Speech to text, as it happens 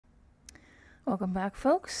Welcome back,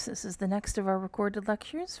 folks. This is the next of our recorded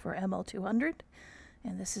lectures for ML200,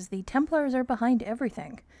 and this is the Templars are behind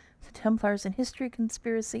everything. The Templars in history,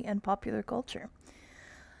 conspiracy, and popular culture.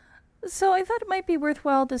 So I thought it might be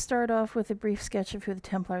worthwhile to start off with a brief sketch of who the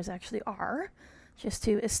Templars actually are, just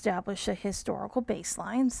to establish a historical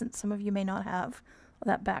baseline, since some of you may not have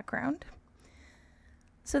that background.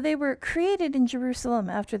 So they were created in Jerusalem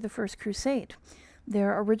after the First Crusade.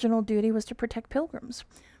 Their original duty was to protect pilgrims.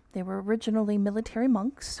 They were originally military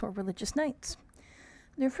monks or religious knights.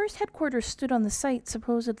 Their first headquarters stood on the site,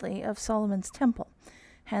 supposedly, of Solomon's temple,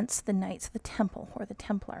 hence the Knights of the Temple, or the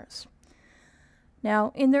Templars.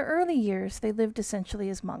 Now, in their early years, they lived essentially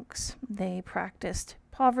as monks. They practiced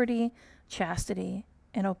poverty, chastity,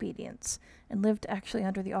 and obedience, and lived actually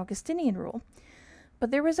under the Augustinian rule.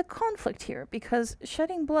 But there was a conflict here, because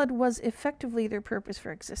shedding blood was effectively their purpose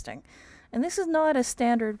for existing. And this is not a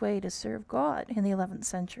standard way to serve God in the 11th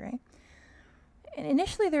century. And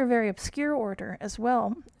initially, they're a very obscure order as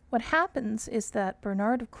well. What happens is that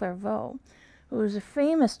Bernard of Clairvaux, who was a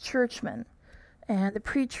famous churchman and the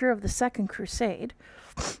preacher of the Second Crusade,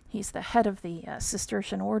 he's the head of the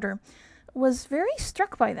Cistercian order, was very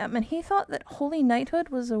struck by them, and he thought that holy knighthood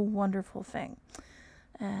was a wonderful thing.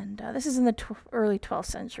 And this is in the early 12th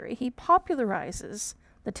century. He popularizes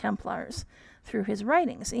the Templars through his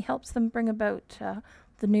writings. He helps them bring about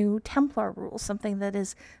the new Templar rules, something that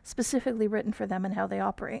is specifically written for them and how they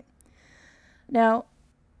operate. Now,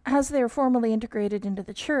 as they are formally integrated into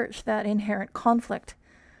the church, that inherent conflict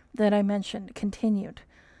that I mentioned continued.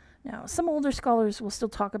 Now, some older scholars will still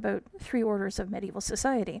talk about three orders of medieval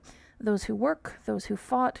society: those who work, those who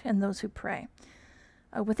fought, and those who pray.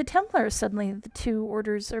 With the Templars, suddenly the two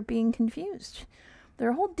orders are being confused. There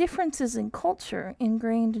are whole differences in culture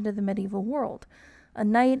ingrained into the medieval world. A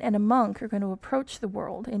knight and a monk are going to approach the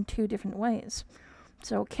world in two different ways.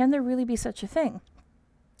 So can there really be such a thing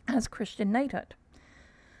as Christian knighthood?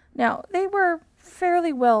 Now, they were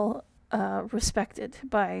fairly well respected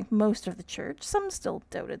by most of the church. Some still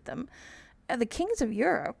doubted them. The kings of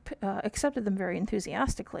Europe accepted them very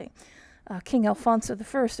enthusiastically. King Alfonso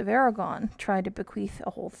I of Aragon tried to bequeath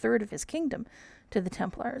a whole third of his kingdom to the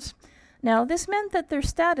Templars. Now, this meant that their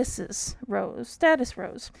status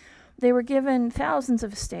rose. They were given thousands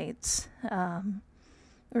of estates, the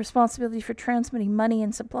responsibility for transmitting money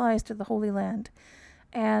and supplies to the Holy Land.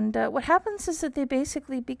 And what happens is that they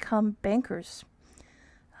basically become bankers.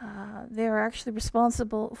 They are actually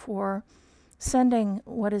responsible for sending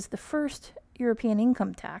what is the first European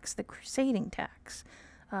income tax, the crusading tax,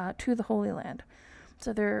 to the Holy Land.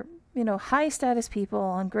 So they're, high status people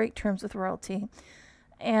on great terms with royalty.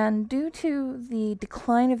 And due to the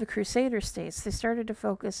decline of the Crusader states, they started to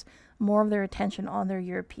focus more of their attention on their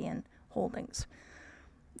European holdings.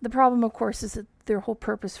 The problem, of course, is that their whole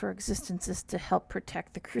purpose for existence is to help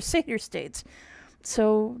protect the Crusader states.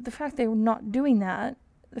 So the fact they're not doing that,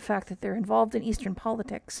 the fact that they're involved in Eastern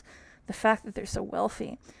politics, the fact that they're so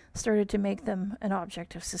wealthy, started to make them an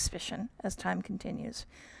object of suspicion as time continues.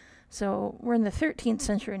 So we're in the 13th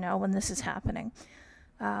century now when this is happening.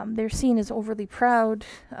 They're seen as overly proud,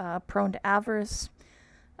 prone to avarice.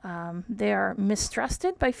 They are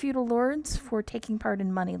mistrusted by feudal lords for taking part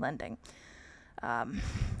in money lending.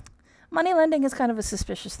 Money lending is kind of a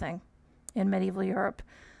suspicious thing in medieval Europe.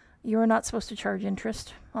 You are not supposed to charge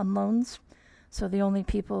interest on loans. So the only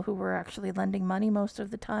people who were actually lending money most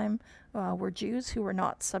of the time were Jews, who were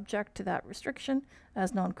not subject to that restriction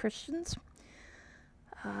as non-Christians.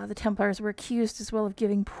 The Templars were accused as well of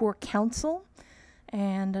giving poor counsel.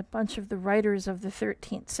 And a bunch of the writers of the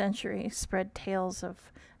 13th century spread tales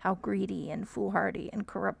of how greedy and foolhardy and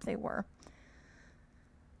corrupt they were.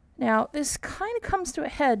 Now, this kind of comes to a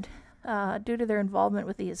head due to their involvement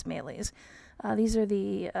with the Ismailis. These are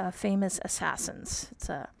the famous assassins. It's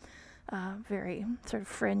a very sort of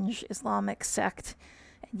fringe Islamic sect.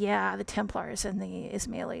 Yeah, the Templars and the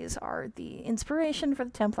Ismailis are the inspiration for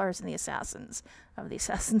the Templars and the Assassins of the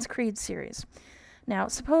Assassin's Creed series. Now,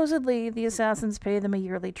 supposedly, the assassins pay them a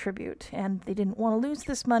yearly tribute, and they didn't want to lose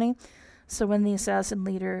this money, so when the assassin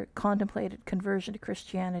leader contemplated conversion to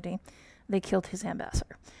Christianity, they killed his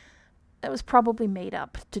ambassador. That was probably made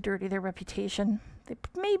up to dirty their reputation. They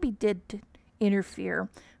maybe did interfere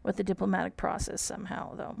with the diplomatic process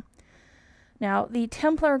somehow, though. Now, the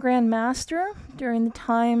Templar Grand Master, during the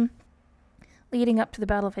time leading up to the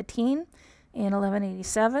Battle of Hattin in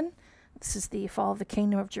 1187, this is the fall of the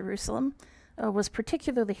Kingdom of Jerusalem, was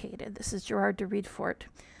particularly hated. This is Gerard de Riedfort.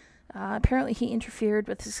 Apparently he interfered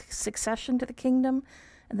with his succession to the kingdom,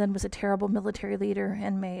 and then was a terrible military leader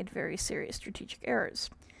and made very serious strategic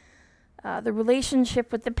errors. The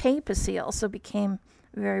relationship with the papacy also became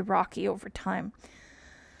very rocky over time.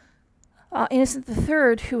 Innocent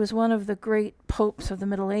III, who was one of the great popes of the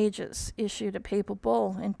Middle Ages, issued a papal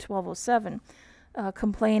bull in 1207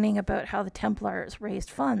 complaining about how the Templars raised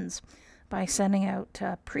funds by sending out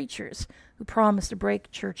preachers who promised to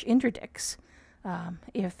break church interdicts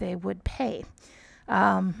if they would pay.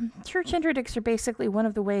 Church interdicts are basically one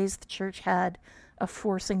of the ways the church had of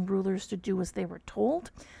forcing rulers to do as they were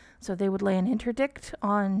told. So they would lay an interdict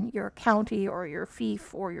on your county or your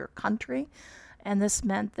fief or your country, and this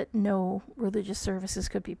meant that no religious services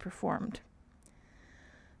could be performed.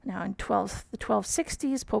 Now, in the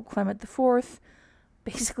 1260s, Pope Clement IV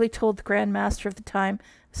basically told the Grand Master of the time,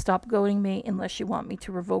 "Stop goading me unless you want me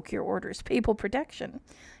to revoke your order's papal protection."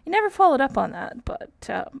 He never followed up on that, but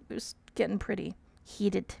it was getting pretty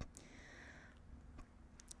heated.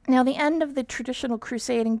 Now, the end of the traditional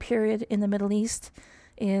crusading period in the Middle East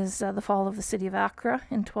is the fall of the city of Acre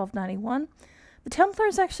in 1291. The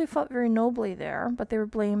Templars actually fought very nobly there, but they were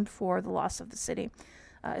blamed for the loss of the city,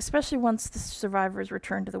 especially once the survivors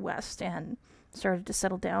returned to the west and started to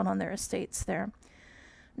settle down on their estates there.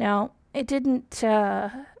 Now, it didn't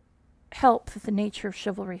help that the nature of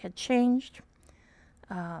chivalry had changed.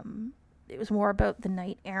 It was more about the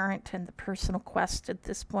knight-errant and the personal quest at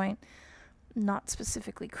this point, not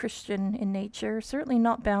specifically Christian in nature, certainly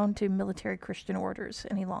not bound to military Christian orders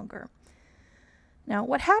any longer. Now,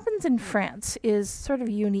 what happens in France is sort of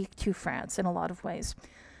unique to France in a lot of ways.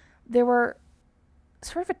 There were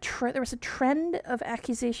sort of there was a trend of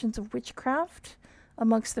accusations of witchcraft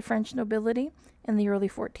amongst the French nobility in the early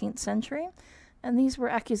 14th century, and these were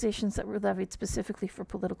accusations that were levied specifically for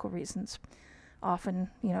political reasons, often,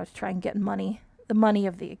 to try and get the money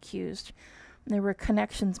of the accused. And there were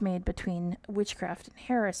connections made between witchcraft and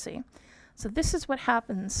heresy. So this is what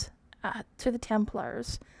happens to the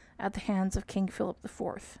Templars at the hands of King Philip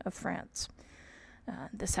IV of France.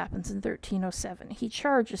 This happens in 1307. He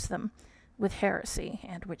charges them with heresy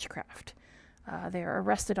and witchcraft. They are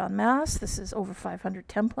arrested en masse. This is over 500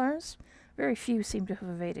 Templars. Very few seem to have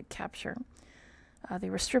evaded capture.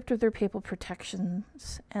 They were stripped of their papal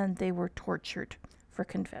protections, and they were tortured for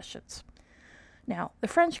confessions. Now, the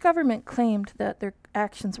French government claimed that their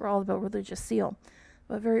actions were all about religious zeal,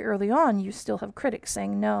 but very early on, you still have critics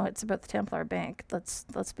saying, no, it's about the Templar Bank.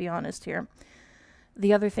 Let's be honest here.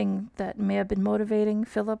 The other thing that may have been motivating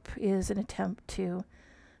Philip is an attempt to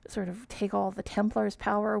sort of take all the Templars'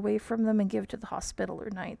 power away from them and give to the Hospitaller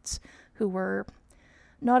Knights, who were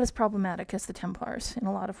not as problematic as the Templars in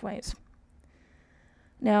a lot of ways.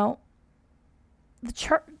 Now,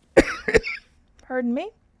 pardon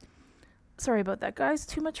me. Sorry about that, guys.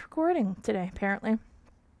 Too much recording today, apparently.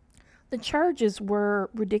 The charges were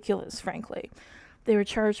ridiculous, frankly. They were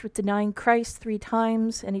charged with denying Christ 3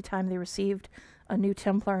 times anytime they received a new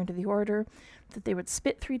Templar into the order, that they would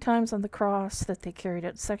spit 3 times on the cross, that they carried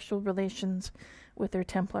out sexual relations with their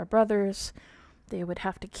Templar brothers. They would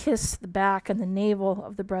have to kiss the back and the navel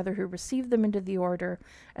of the brother who received them into the order,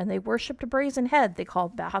 and they worshipped a brazen head they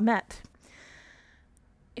called Bahamut.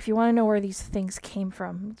 If you want to know where these things came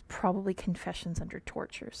from, it's probably confessions under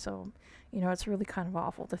torture. So, it's really kind of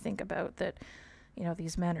awful to think about that,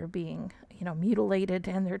 these men are being, mutilated,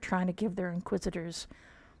 and they're trying to give their inquisitors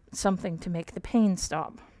something to make the pain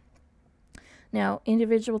stop. Now,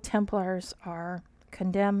 individual Templars are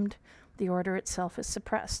condemned. The order itself is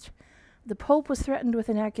suppressed. The Pope was threatened with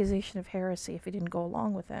an accusation of heresy if he didn't go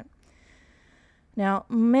along with it. Now,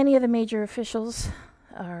 many of the major officials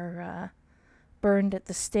are burned at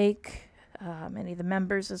the stake, many of the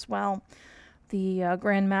members as well. The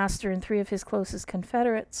Grand Master and 3 of his closest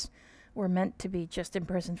confederates were meant to be just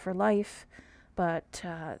imprisoned for life, but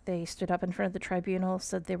they stood up in front of the tribunal,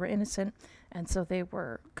 said they were innocent, and so they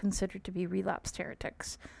were considered to be relapsed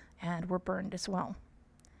heretics and were burned as well.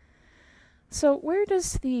 So where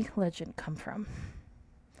does the legend come from?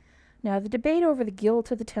 Now, the debate over the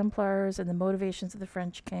guilt of the Templars and the motivations of the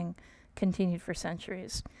French king continued for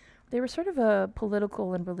centuries. They were sort of a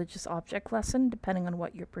political and religious object lesson, depending on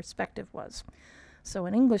what your perspective was. So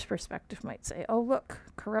an English perspective might say, oh, look,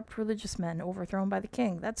 corrupt religious men overthrown by the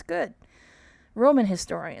king. That's good. Roman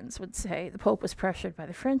historians would say the Pope was pressured by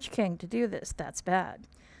the French king to do this. That's bad.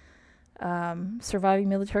 Surviving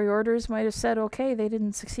military orders might have said, okay, they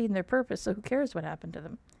didn't succeed in their purpose, so who cares what happened to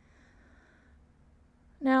them?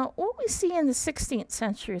 Now, what we see in the 16th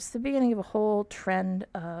century is the beginning of a whole trend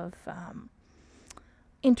of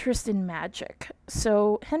interest in magic.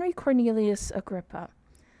 So Henry Cornelius Agrippa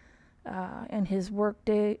and his work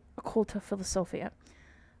De Occulta Philosophia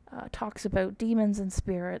talks about demons and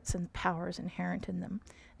spirits and powers inherent in them.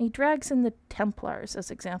 And he drags in the Templars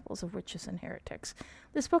as examples of witches and heretics.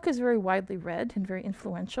 This book is very widely read and very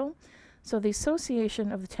influential, so the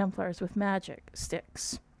association of the Templars with magic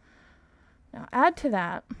sticks. Now, add to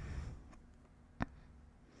that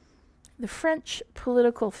the French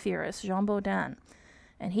political theorist Jean Baudin,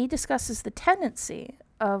 and he discusses the tendency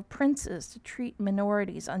of princes to treat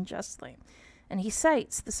minorities unjustly, and he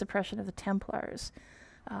cites the suppression of the Templars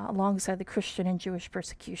alongside the Christian and Jewish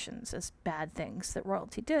persecutions as bad things that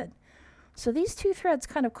royalty did. So these two threads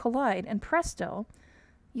kind of collide, and presto,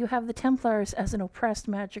 you have the Templars as an oppressed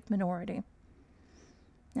magic minority.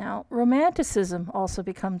 Now, Romanticism also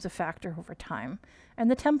becomes a factor over time, and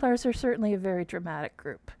the Templars are certainly a very dramatic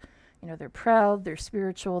group. You know, they're proud, they're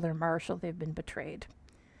spiritual, they're martial, they've been betrayed.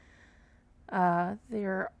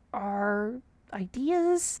 There are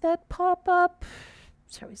ideas that pop up,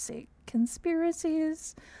 shall we say,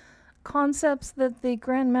 conspiracies, concepts that the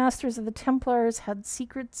Grand Masters of the Templars had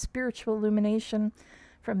secret spiritual illumination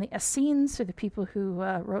from the Essenes, or the people who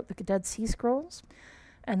wrote the Dead Sea Scrolls,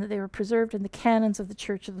 and that they were preserved in the canons of the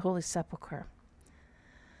Church of the Holy Sepulchre.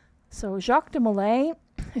 So Jacques de Molay,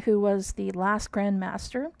 who was the last Grand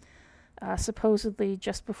Master, supposedly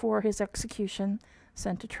just before his execution,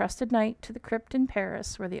 sent a trusted knight to the crypt in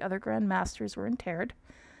Paris where the other Grand Masters were interred.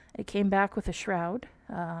 It came back with a shroud,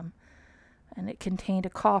 and it contained a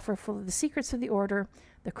coffer full of the secrets of the order,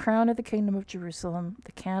 the crown of the Kingdom of Jerusalem,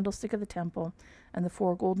 the candlestick of the temple, and the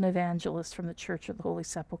 4 golden evangelists from the Church of the Holy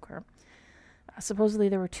Sepulchre. Supposedly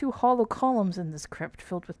there were 2 hollow columns in this crypt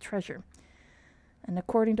filled with treasure. And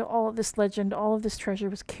according to all of this legend, all of this treasure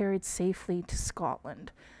was carried safely to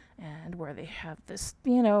Scotland, and where they have this,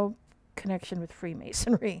 connection with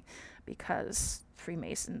Freemasonry, because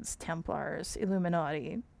Freemasons, Templars,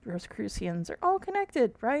 Illuminati, Rosicrucians are all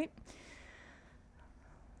connected, right?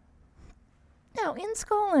 Now, in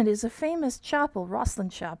Scotland is a famous chapel,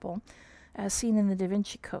 Rosslyn Chapel, as seen in the Da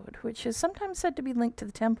Vinci Code, which is sometimes said to be linked to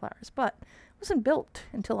the Templars, but wasn't built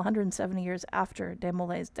until 170 years after de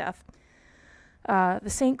Molay's death. The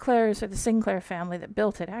St. Clairs, or the Sinclair family that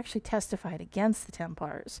built it, actually testified against the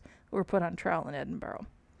Templars, who were put on trial in Edinburgh.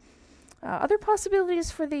 Other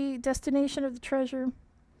possibilities for the destination of the treasure?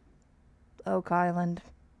 Oak Island.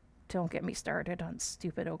 Don't get me started on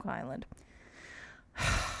stupid Oak Island.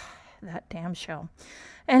 That damn show.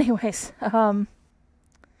 Anyways, I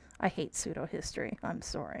hate pseudo-history. I'm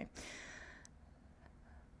sorry.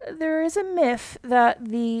 There is a myth that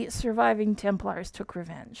the surviving Templars took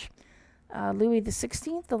revenge. Louis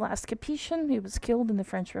XVI, the last Capetian, he was killed in the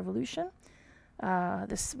French Revolution.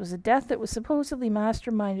 This was a death that was supposedly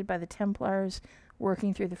masterminded by the Templars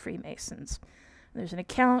working through the Freemasons. There's an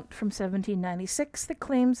account from 1796 that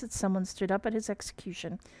claims that someone stood up at his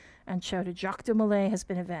execution and shouted, "Jacques de Molay has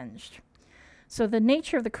been avenged." So the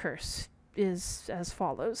nature of the curse is as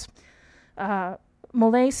follows.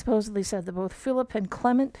 Molay supposedly said that both Philip and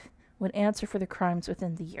Clement would answer for the crimes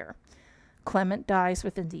within the year. Clement dies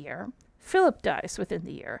within the year. Philip dies within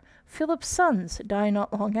the year. Philip's sons die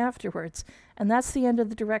not long afterwards, and that's the end of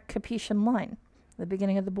the direct Capetian line, the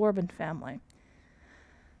beginning of the Bourbon family.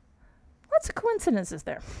 Lots of coincidences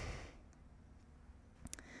there.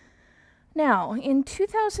 Now, in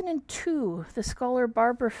 2002, the scholar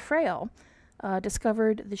Barbara Frail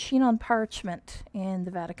discovered the Chinon parchment in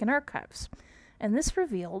the Vatican archives, and this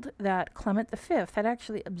revealed that Clement V had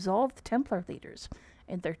actually absolved the Templar leaders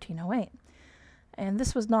in 1308. And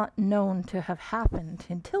this was not known to have happened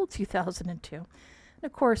until 2002. And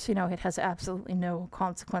of course, it has absolutely no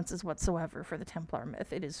consequences whatsoever for the Templar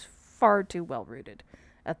myth. It is far too well rooted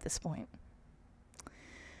at this point.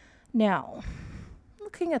 Now,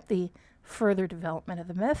 looking at the further development of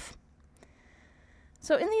the myth.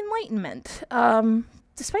 So in the Enlightenment,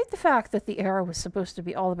 despite the fact that the era was supposed to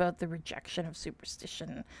be all about the rejection of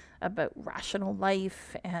superstition, about rational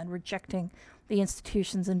life, and rejecting the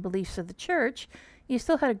institutions and beliefs of the church, you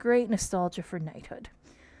still had a great nostalgia for knighthood.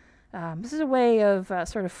 This is a way of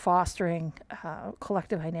sort of fostering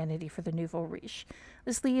collective identity for the nouveau riche.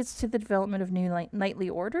 This leads to the development of new knightly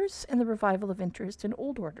orders and the revival of interest in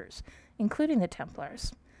old orders, including the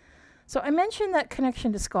Templars. So I mentioned that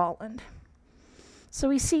connection to Scotland. So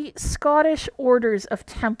we see Scottish orders of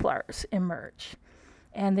Templars emerge,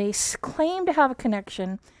 and they claim to have a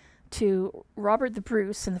connection to Robert the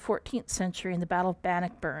Bruce in the 14th century in the Battle of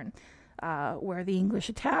Bannockburn, where the English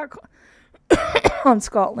attack on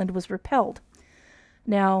Scotland was repelled.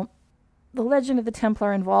 Now, the legend of the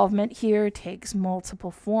Templar involvement here takes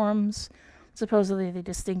multiple forms. Supposedly they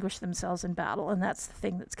distinguish themselves in battle, and that's the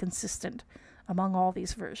thing that's consistent among all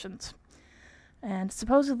these versions. And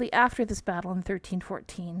supposedly after this battle in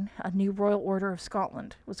 1314, a new Royal Order of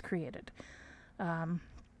Scotland was created.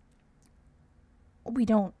 We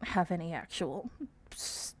don't have any actual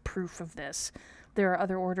proof of this. There are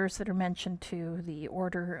other orders that are mentioned too, the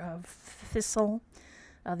Order of Thistle,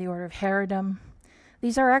 the Order of Herodom.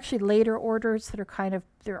 These are actually later orders that are kind of,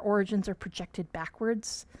 their origins are projected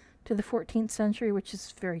backwards to the 14th century, which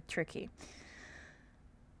is very tricky.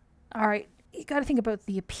 All right, you got to think about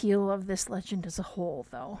the appeal of this legend as a whole,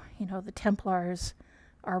 though. You know, the Templars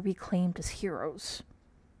are reclaimed as heroes.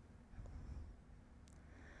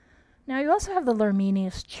 Now, you also have the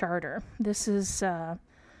Larminius Charter. This is a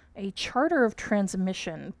charter of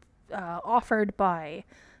transmission offered by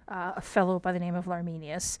a fellow by the name of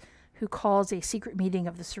Larminius, who calls a secret meeting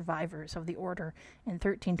of the survivors of the order in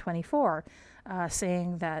 1324,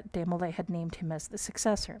 saying that de Molay had named him as the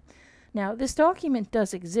successor. Now, this document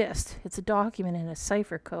does exist. It's a document in a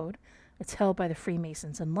cipher code. It's held by the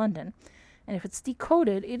Freemasons in London. And if it's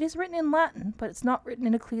decoded, it is written in Latin, but it's not written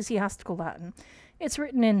in ecclesiastical Latin. It's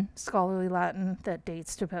written in scholarly Latin that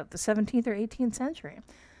dates to about the 17th or 18th century.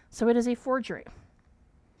 So it is a forgery.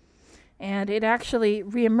 And it actually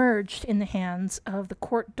reemerged in the hands of the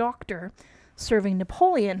court doctor serving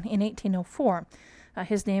Napoleon in 1804.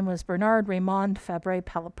 His name was Bernard Raymond Fabre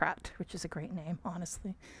Palaprat, which is a great name,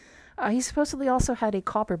 honestly. He supposedly also had a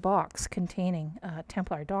copper box containing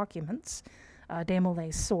Templar documents, de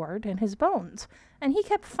Molay's sword, and his bones. And he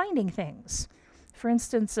kept finding things. For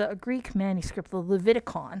instance, a Greek manuscript, the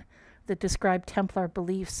Leviticon, that described Templar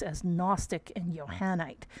beliefs as Gnostic and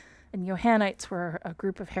Johannite. And Johannites were a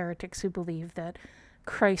group of heretics who believed that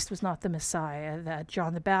Christ was not the Messiah, that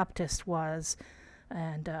John the Baptist was,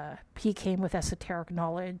 and he came with esoteric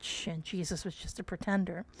knowledge, and Jesus was just a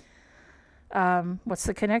pretender. What's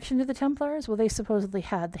the connection to the Templars? Well, they supposedly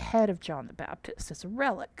had the head of John the Baptist as a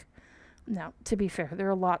relic. Now, to be fair, there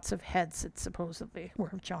are lots of heads that supposedly were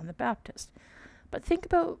of John the Baptist. But think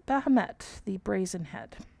about Baphomet, the brazen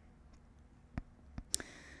head.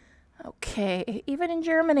 Okay, even in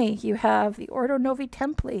Germany, you have the Ordo Novi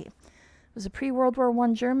Templi. It was a pre-World War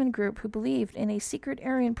I German group who believed in a secret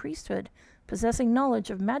Aryan priesthood possessing knowledge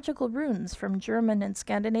of magical runes from German and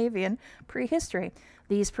Scandinavian prehistory.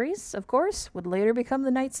 These priests, of course, would later become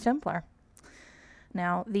the Knights Templar.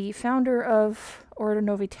 Now, the founder of Ordo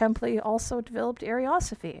Novi Templi also developed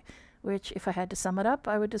Ariosophy, which, if I had to sum it up,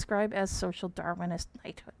 I would describe as social Darwinist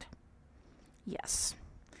knighthood. Yes.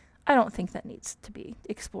 I don't think that needs to be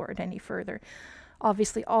explored any further.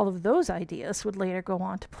 Obviously, all of those ideas would later go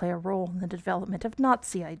on to play a role in the development of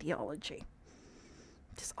Nazi ideology.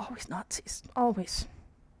 Just always Nazis. Always.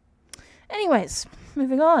 Anyways,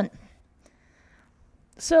 moving on.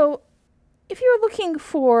 So, if you're looking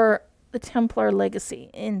for the Templar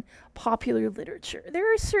legacy in popular literature,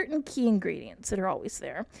 there are certain key ingredients that are always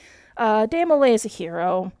there. De Molay is a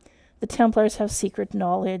hero. The Templars have secret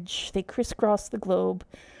knowledge. They crisscross the globe.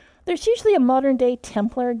 There's usually a modern-day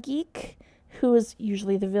Templar geek, who is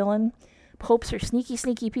usually the villain. Popes are sneaky,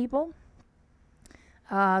 sneaky people.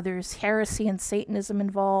 There's heresy and Satanism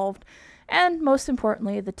involved. And most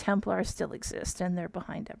importantly, the Templars still exist, and they're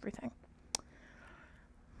behind everything.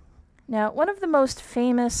 Now, one of the most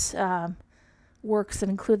famous works that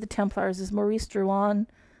include the Templars is Maurice Drouin,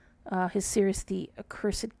 his series, The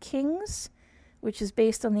Accursed Kings, which is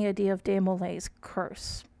based on the idea of de Molay's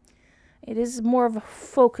curse. It is more of a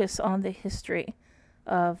focus on the history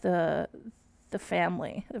of the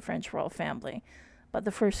family, the French royal family, but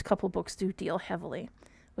the first couple books do deal heavily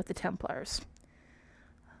with the Templars.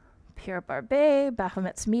 Pierre Barbet,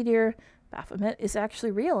 Baphomet's meteor. Baphomet is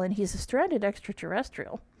actually real, and he's a stranded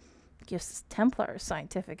extraterrestrial. Gives Templars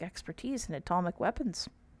scientific expertise in atomic weapons.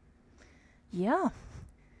 Yeah.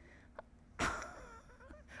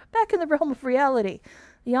 Back in the realm of reality,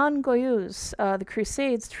 Jan Goyou's The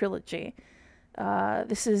Crusades trilogy.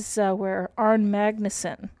 This is where Arne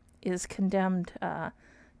Magnusson is condemned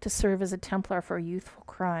to serve as a Templar for a youthful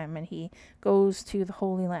crime, and he goes to the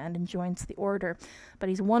Holy Land and joins the order. But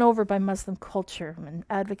he's won over by Muslim culture and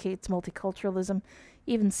advocates multiculturalism,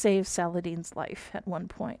 even saves Saladin's life at one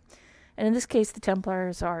point. And in this case, the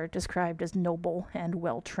Templars are described as noble and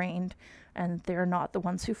well-trained, and they're not the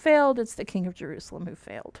ones who failed, it's the King of Jerusalem who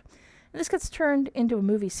failed. And this gets turned into a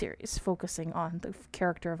movie series focusing on the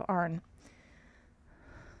character of Arne.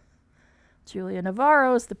 Julia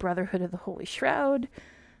Navarro's The Brotherhood of the Holy Shroud.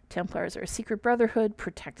 Templars are a secret brotherhood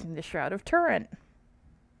protecting the Shroud of Turin.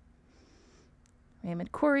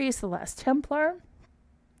 Raymond Corrie's The Last Templar.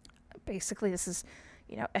 Basically, this is,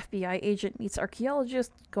 FBI agent meets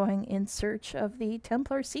archaeologist going in search of the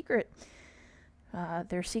Templar secret.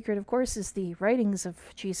 Their secret, of course, is the writings of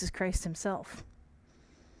Jesus Christ himself.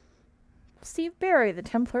 Steve Barry, The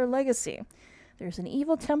Templar Legacy. There's an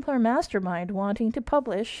evil Templar mastermind wanting to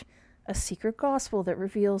publish a secret gospel that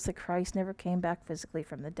reveals that Christ never came back physically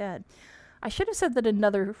from the dead. I should have said that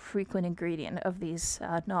another frequent ingredient of these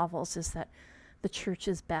novels is that the church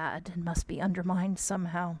is bad and must be undermined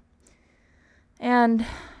somehow. And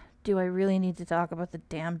do I really need to talk about the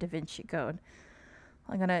damn Da Vinci Code?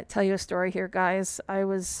 I'm going to tell you a story here, guys. I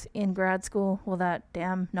was in grad school while that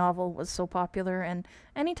damn novel was so popular, and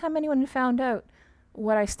anytime anyone found out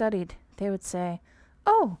what I studied, they would say,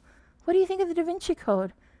 "Oh, what do you think of the Da Vinci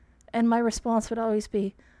Code?" And my response would always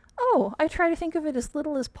be, "Oh, I try to think of it as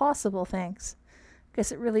little as possible, thanks."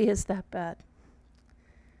 Because it really is that bad.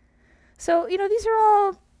 So, these are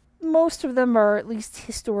all, most of them are at least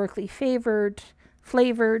historically flavored.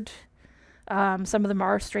 Some of them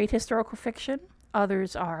are straight historical fiction.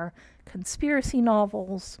 Others are conspiracy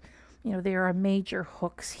novels. There are major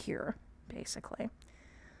hooks here, basically.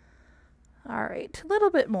 All right, a little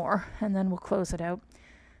bit more, and then we'll close it out.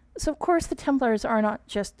 So, of course, the Templars are not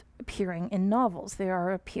just appearing in novels. They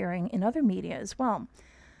are appearing in other media as well.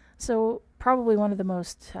 So, probably one of the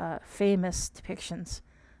most famous depictions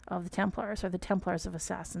of the Templars are the Templars of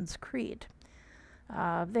Assassin's Creed.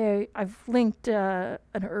 I've linked an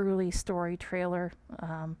early story trailer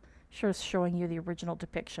showing you the original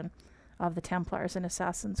depiction of the Templars in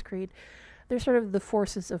Assassin's Creed. They're sort of the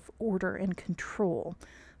forces of order and control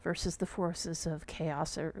versus the forces of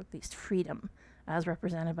chaos, or at least freedom, as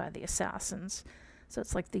represented by the assassins. So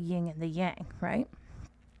it's like the yin and the yang, right?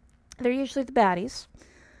 They're usually the baddies.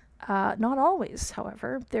 Not always,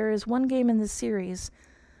 however. There is one game in the series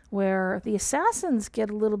where the assassins get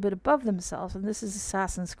a little bit above themselves, and this is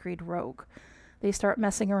Assassin's Creed Rogue. They start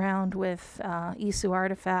messing around with Isu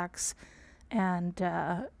artifacts and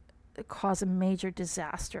cause a major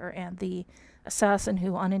disaster, and the assassin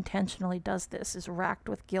who unintentionally does this is racked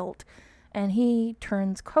with guilt, and he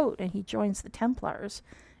turns coat and he joins the Templars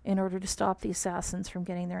in order to stop the assassins from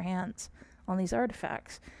getting their hands on these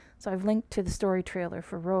artifacts. So I've linked to the story trailer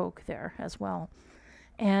for Rogue there as well.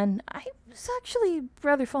 And I was actually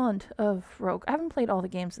rather fond of Rogue. I haven't played all the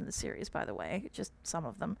games in the series, by the way, just some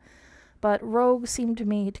of them. But Rogue seemed to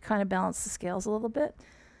me to kind of balance the scales a little bit.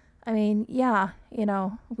 I mean, yeah,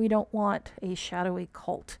 we don't want a shadowy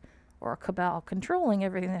cult or a cabal controlling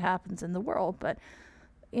everything that happens in the world, but,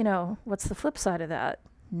 what's the flip side of that?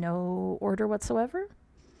 No order whatsoever?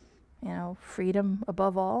 Freedom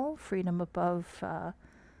above all, freedom above,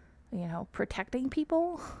 protecting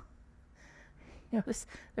people.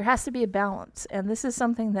 There has to be a balance, and this is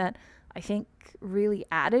something that I think really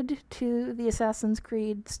added to the Assassin's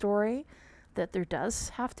Creed story, that there does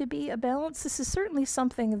have to be a balance. This is certainly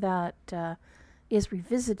something that is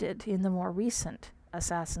revisited in the more recent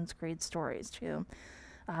Assassin's Creed stories, too.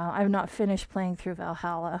 I've not finished playing through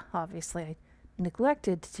Valhalla. Obviously, I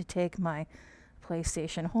neglected to take my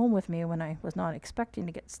PlayStation home with me when I was not expecting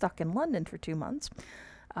to get stuck in London for 2 months.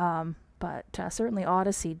 But certainly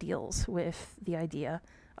Odyssey deals with the idea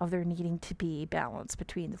of there needing to be balance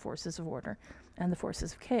between the forces of order and the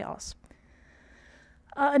forces of chaos.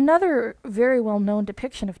 Another very well-known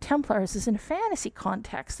depiction of Templars is in a fantasy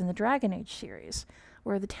context in the Dragon Age series,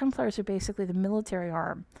 where the Templars are basically the military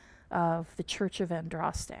arm of the Church of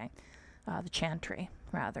Andraste, the Chantry,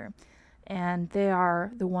 rather. And they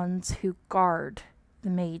are the ones who guard the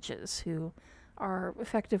mages, who are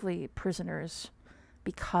effectively prisoners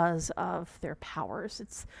because of their powers.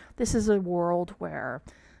 This is a world where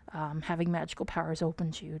having magical powers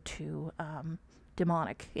opens you to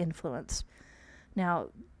demonic influence. Now,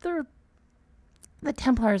 the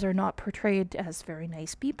Templars are not portrayed as very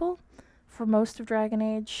nice people for most of Dragon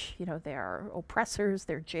Age. They are oppressors,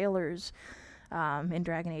 they're jailers. In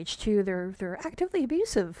Dragon Age 2, they're actively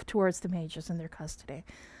abusive towards the mages in their custody.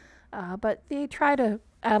 But they try to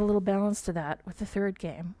add a little balance to that with the third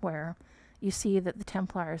game, where you see that the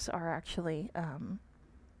Templars are actually,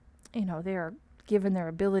 they are given their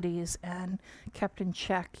abilities and kept in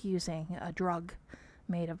check using a drug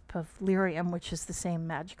made up of lyrium, which is the same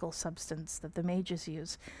magical substance that the mages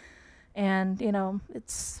use. And,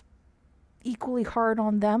 it's equally hard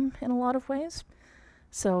on them in a lot of ways.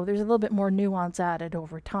 So there's a little bit more nuance added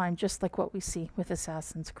over time, just like what we see with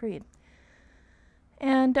Assassin's Creed.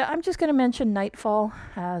 And I'm just going to mention Nightfall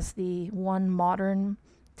as the one modern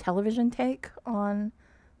television take on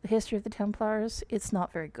the history of the Templars. It's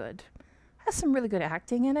not very good. It has some really good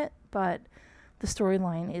acting in it, but the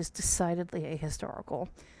storyline is decidedly ahistorical.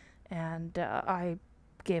 And I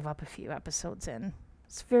gave up a few episodes in.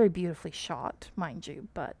 It's very beautifully shot, mind you,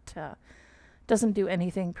 but doesn't do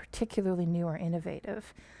anything particularly new or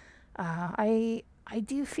innovative. I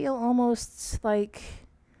do feel almost like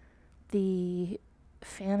the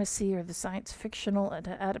fantasy or the science fictional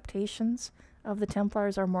adaptations of the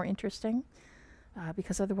Templars are more interesting,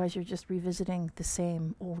 because otherwise you're just revisiting the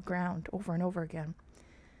same old ground over and over again.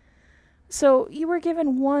 So you were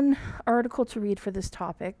given one article to read for this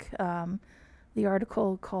topic, the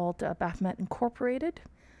article called Baphomet Incorporated.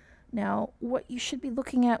 Now, what you should be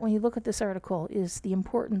looking at when you look at this article is the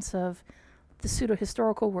importance of the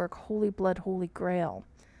pseudo-historical work Holy Blood, Holy Grail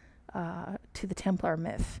to the Templar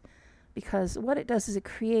myth, because what it does is it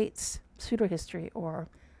creates pseudo-history or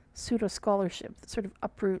pseudo-scholarship that sort of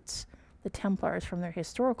uproots the Templars from their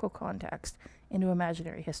historical context into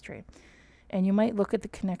imaginary history. And you might look at the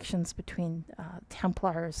connections between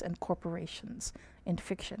Templars and corporations in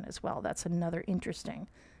fiction as well. That's another interesting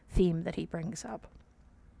theme that he brings up.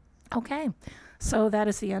 Okay, so that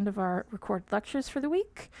is the end of our recorded lectures for the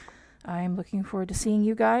week. I'm looking forward to seeing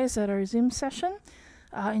you guys at our Zoom session.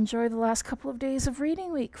 Enjoy the last couple of days of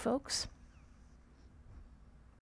reading week, folks.